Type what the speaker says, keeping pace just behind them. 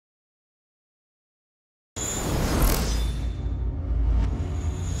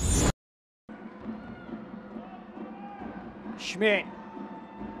Schmidt.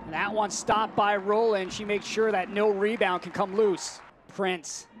 That one stopped by Rowland. She makes sure that no rebound can come loose.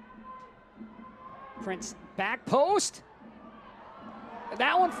 Prince back post.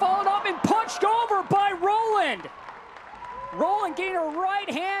 That one followed up and punched over by Rowland. Rowland getting her right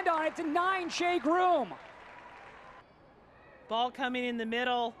hand on it, denying Shea Groom. Ball coming in the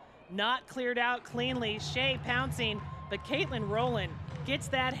middle, not cleared out cleanly. Shea pouncing, but Caitlin Rowland gets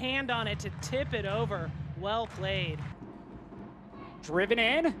that hand on it to tip it over. Well played. Driven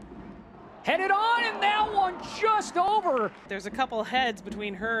in, headed on, and that one just over. There's a couple heads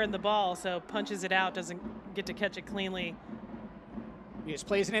between her and the ball, so punches it out, doesn't get to catch it cleanly. He just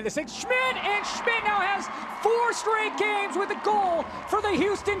plays it in the six. Schmidt now has 4 straight games with a goal for the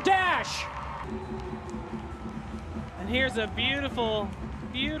Houston Dash. And here's a beautiful,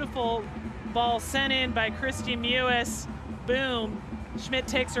 beautiful ball sent in by Kristie Mewis. Boom. Schmidt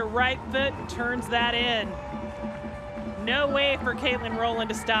takes her right foot and turns that in. No way for Caitlin Rowland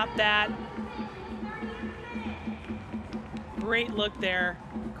to stop that. Great look there.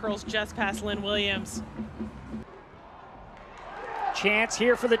 Curls just past Lynn Williams. Chance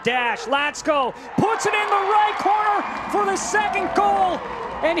here for the Dash. Latsko puts it in the right corner for the second goal,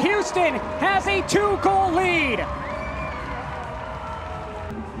 and Houston has a 2-goal lead.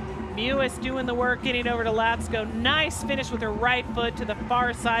 Mewis doing the work, getting over to Latsko. Nice finish with her right foot to the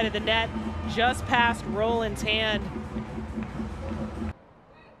far side of the net, just past Rowland's hand.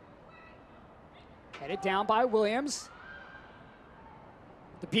 Headed down by Williams.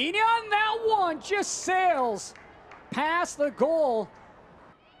 Debinha, and that one just sails past the goal.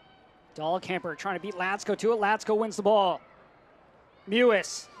 Dahlkemper trying to beat Latsko to it. Latsko wins the ball.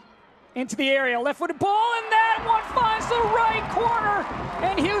 Mewis into the area, left-footed ball, and that one finds the right corner.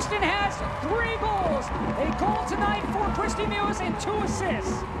 And Houston has 3 goals. A goal tonight for Kristie Mewis and 2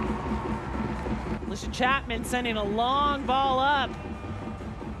 assists. Alicia Chapman sending a long ball up.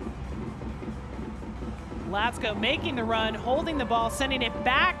 Latsko making the run, holding the ball, sending it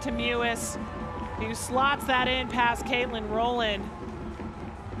back to Mewis, who slots that in past Caitlin Rowland.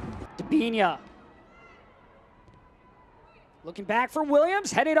 Debinha. Looking back for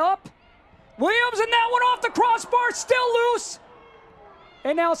Williams, headed up. Williams, and that one off the crossbar, still loose.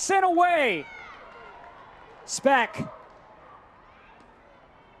 And now sent away. Speck.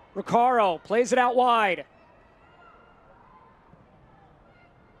 Recaro plays it out wide.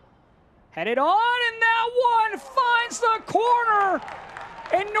 Headed on, and that one finds the corner.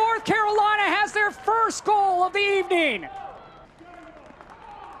 And North Carolina has their first goal of the evening.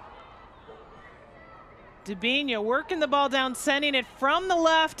 Debinha working the ball down, sending it from the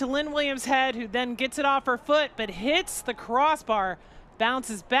left to Lynn Williams' head, who then gets it off her foot, but hits the crossbar,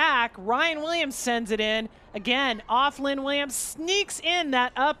 bounces back. Ryan Williams sends it in. Again, off Lynn Williams, sneaks in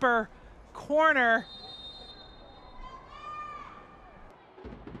that upper corner.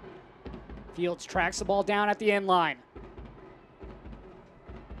 Fields tracks the ball down at the end line.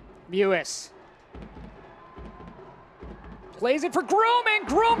 Mewis plays it for Groom, and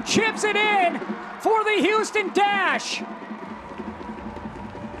Groom chips it in for the Houston Dash.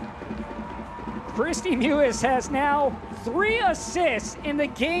 Kristie Mewis has now 3 assists in the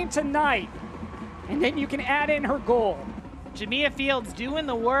game tonight, and then you can add in her goal. Jamia Fields doing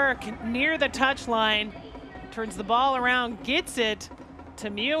the work near the touchline, turns the ball around, gets it to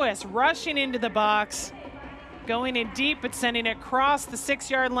Mewis, rushing into the box, going in deep, but sending it across the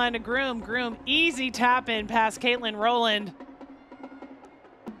 6-yard line to Groom. Groom, easy tap in past Caitlin Rowland.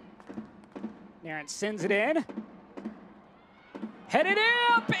 Naren sends it in. Headed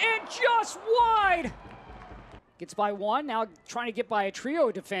up and just wide. Gets by 1, now trying to get by a trio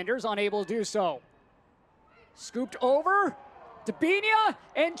of defenders, unable to do so. Scooped over, Debinha,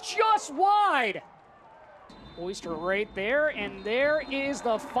 and just wide. Oyster right there, and there is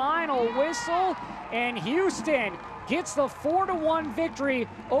the final whistle, and Houston gets the 4-1 victory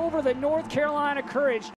over the North Carolina Courage.